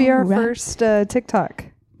 This could be our first TikTok.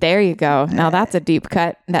 There you go. Now that's a deep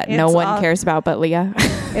cut that no one cares about but Leah.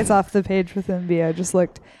 It's off the page with MB. I just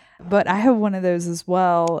looked, but I have one of those as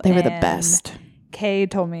well. They were the best. Kay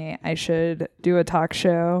told me I should do a talk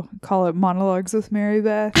show, call it Monologues with Mary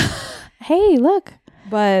Beth. Hey, look.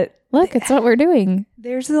 But look, it's what we're doing.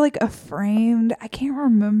 There's like a framed, I can't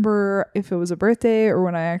remember if it was a birthday or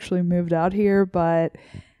when I actually moved out here, but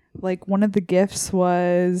like one of the gifts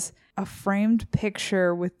was a framed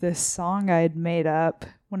picture with this song I had made up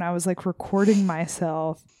when I was like recording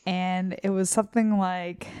myself. And it was something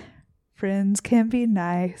like, friends can be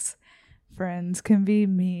nice, friends can be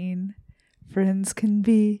mean. Friends can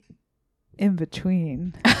be in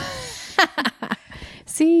between.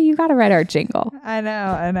 See, you got to write our jingle. I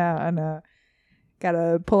know. Got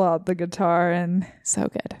to pull out the guitar and so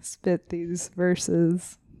good spit these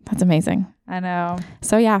verses. That's amazing. I know.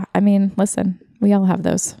 So yeah, I mean, listen, we all have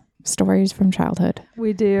those stories from childhood.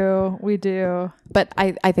 We do. But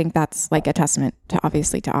I think that's like a testament to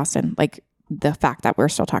obviously to Austen, like the fact that we're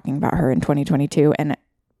still talking about her in 2022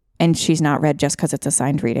 and she's not read just because it's a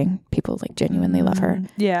signed reading. People like genuinely love her.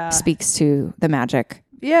 Yeah. Speaks to the magic.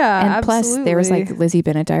 Yeah. And absolutely. plus there was like Lizzie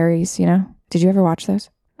Bennet Diaries, you know? Did you ever watch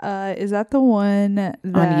those? Is that the one that...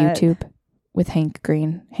 On YouTube with Hank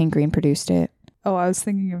Green. Hank Green produced it. Oh, I was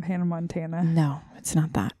thinking of Hannah Montana. No, it's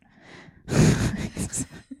not that.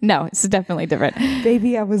 No, it's definitely different.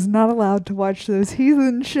 Baby, I was not allowed to watch those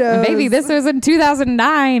heathen shows. Baby, this was in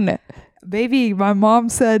 2009. Baby, my mom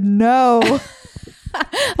said no.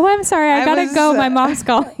 Oh, I'm sorry. I gotta go. My mom's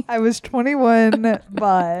calling. I was 21,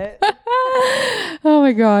 but... Oh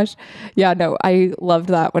my gosh. Yeah, no, I loved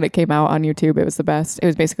that when it came out on YouTube. It was the best. It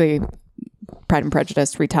was basically Pride and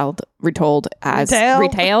Prejudice retold as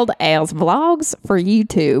vlogs for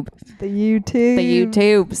YouTube. The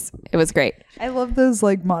YouTubes. It was great. I love those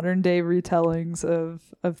like modern day retellings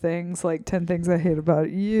of things like 10 Things I Hate About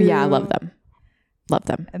You. Yeah, I love them.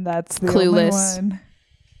 And that's the Clueless. only one.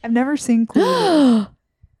 I've never seen Clueless.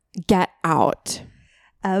 Get Out.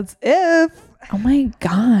 As if. Oh my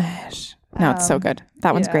gosh. No, it's so good.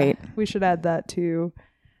 That one's great. We should add that to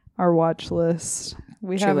our watch list.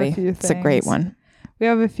 We have a few things. It's a great one. We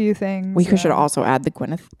have a few things. We should also add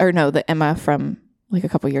the Emma from like a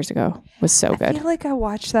couple years ago was so good. I feel like I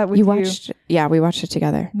watched that with you. Yeah, we watched it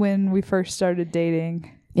together. When we first started dating.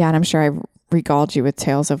 Yeah, and I'm sure I regaled you with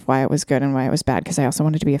tales of why it was good and why it was bad because I also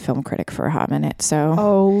wanted to be a film critic for a hot minute. So,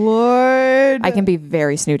 oh Lord, I can be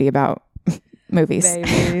very snooty about movies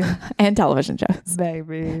and television shows.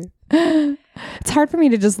 Baby, it's hard for me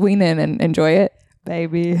to just lean in and enjoy it.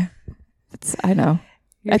 Baby, I know.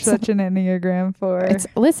 You're such an Enneagram 4.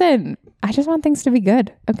 Listen, I just want things to be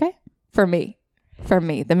good. Okay. For me,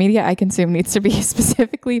 the media I consume needs to be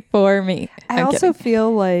specifically for me. I also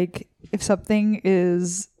feel like if something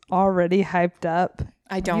is already hyped up,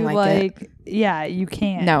 I don't like it. Yeah, you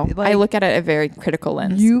can't. No, I look at it a very critical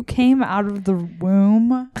lens. You came out of the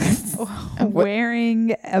womb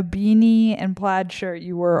wearing a beanie and plaid shirt.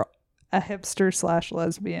 You were a hipster /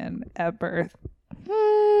 lesbian at birth.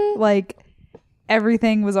 Like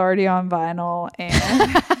everything was already on vinyl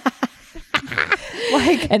and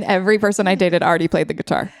and every person I dated already played the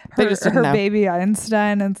guitar. They just didn't know. Baby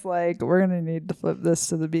Einstein. It's like, we're going to need to flip this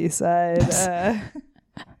to the B-side.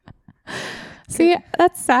 See,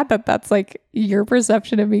 that's sad that that's like your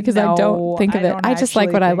perception of me because I don't think of it. I just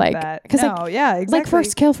like what I like. Because yeah, exactly. Like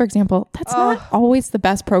First Kill, for example, that's not always the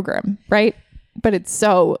best program, right? But it's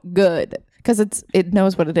so good because it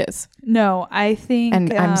knows what it is. No, I think...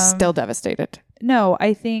 And I'm still devastated. No,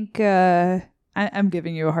 I think... I'm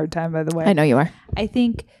giving you a hard time, by the way. I know you are. I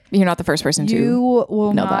think... You're not the first person to You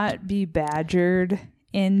will know not that. be badgered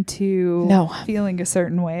into feeling a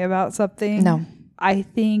certain way about something. No. I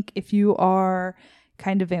think if you are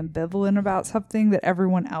kind of ambivalent about something that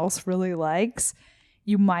everyone else really likes,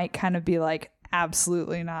 you might kind of be like,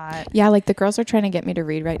 absolutely not. Yeah, like the girls are trying to get me to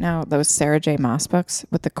read right now those Sarah J. Maas books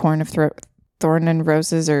with the Thorn and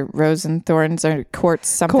Roses or Rose and Thorns or Quartz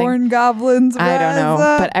something. Corn goblins. I don't know.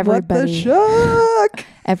 But everybody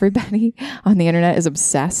on the internet is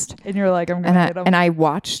obsessed. And you're like, I'm going to get them. And I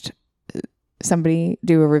watched somebody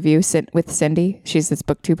do a review with Cindy. She's this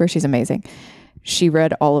booktuber. She's amazing. She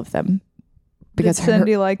read all of them. Did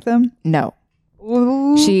Cindy like them? No.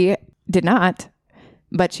 Ooh. She did not,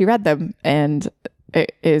 but she read them and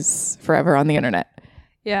it is forever on the internet.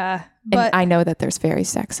 Yeah. But and I know that there's fairy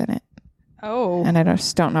sex in it. Oh. And I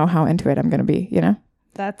just don't know how into it I'm going to be, you know?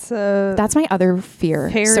 That's my other fear.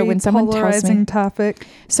 So when someone tells me topic.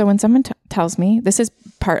 So when someone tells me, this is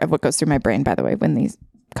part of what goes through my brain, by the way, when these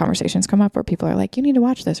conversations come up where people are like, you need to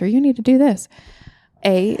watch this or you need to do this.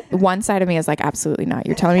 One side of me is like, absolutely not.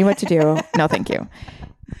 You're telling me what to do. No, thank you.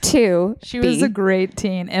 2, she was a great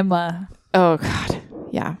teen, Emma. Oh God.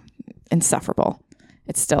 Yeah. Insufferable.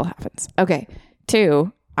 It still happens. Okay.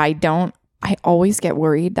 2, I always get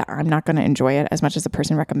worried that I'm not going to enjoy it as much as the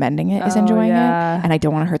person recommending it is enjoying it. And I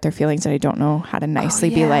don't want to hurt their feelings and I don't know how to nicely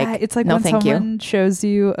be like, it's like no, when thank someone you. shows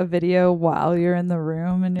you a video while you're in the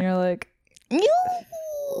room and you're like,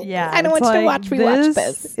 yeah, I don't want you to watch me watch this.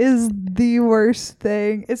 This is the worst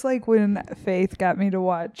thing. It's like when Faith got me to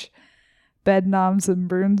watch Bedknobs and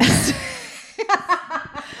Broomsticks.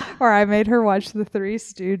 Or I made her watch the Three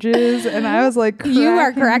Stooges and I was like, you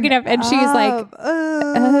are cracking up. And she's like,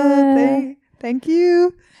 thank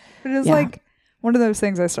you. But it's like one of those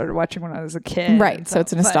things I started watching when I was a kid. Right. So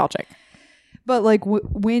it's nostalgic. But like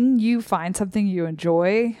when you find something you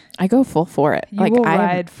enjoy, I go full for it. You will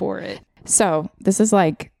ride for it. So this is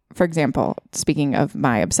like, for example, speaking of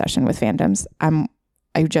my obsession with fandoms,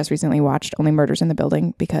 I just recently watched Only Murders in the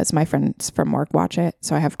Building because my friends from work watch it.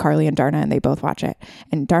 So I have Carly and Darna and they both watch it.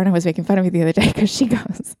 And Darna was making fun of me the other day because she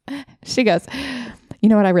goes, you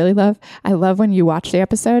know what I really love? I love when you watch the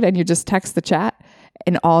episode and you just text the chat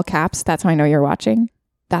in all caps. That's how I know you're watching.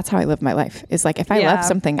 That's how I live my life. It's like, if I love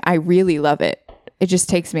something, I really love it. It just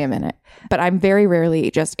takes me a minute. But I'm very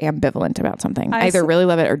rarely just ambivalent about something. I either really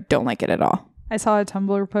love it or don't like it at all. I saw a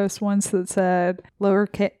Tumblr post once that said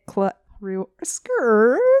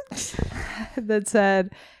skirt that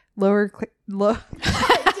said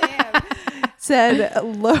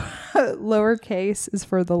lowercase is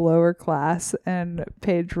for the lower class, and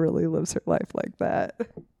Paige really lives her life like that.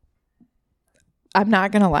 I'm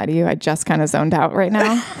not gonna lie to you, I just kind of zoned out right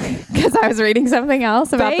now because I was reading something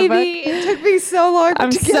else about the book. It took me so long to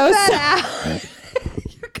get that out.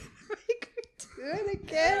 You're gonna make me do it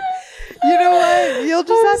again. You know what? You'll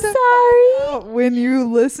just have to find out when you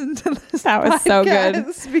listen to this. That was so good.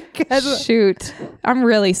 Because shoot, I'm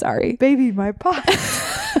really sorry, baby. My pot,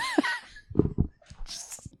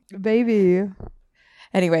 baby.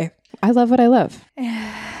 Anyway, I love what I love.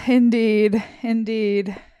 Indeed.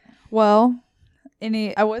 Well,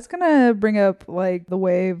 I was gonna bring up like the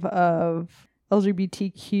wave of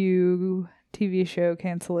LGBTQ TV show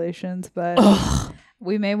cancellations, but.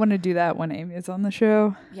 We may want to do that when Amy is on the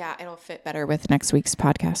show. Yeah, it'll fit better with next week's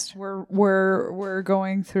podcast. We're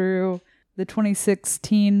going through the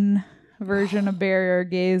 2016 version of Bury Our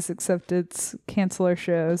Gays, except it's cancel our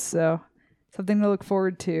shows, so something to look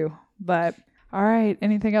forward to. But all right,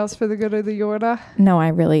 anything else for the good of the Yorda? No, I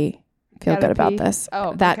really feel good about this.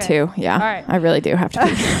 Oh, that okay. too. Yeah, all right. I really do have to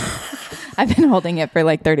pee. I've been holding it for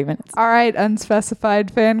like 30 minutes. All right, unspecified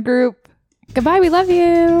fan group. Goodbye. We love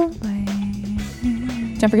you. Bye.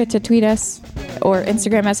 Don't forget to tweet us or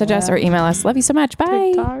Instagram message us or email us. Love you so much.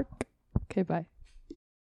 Bye. TikTok. Okay, bye.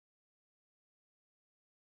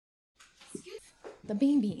 The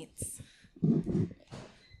babies. I'm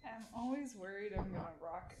always worried I'm going to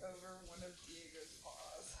rock over one of Diego's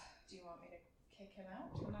paws. Do you want me to kick him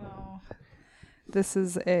out? No. This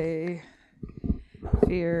is a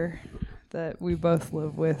fear that we both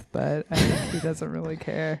live with, but I think he doesn't really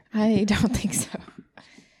care. I don't think so.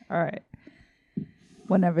 All right.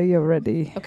 Whenever you're ready. Okay.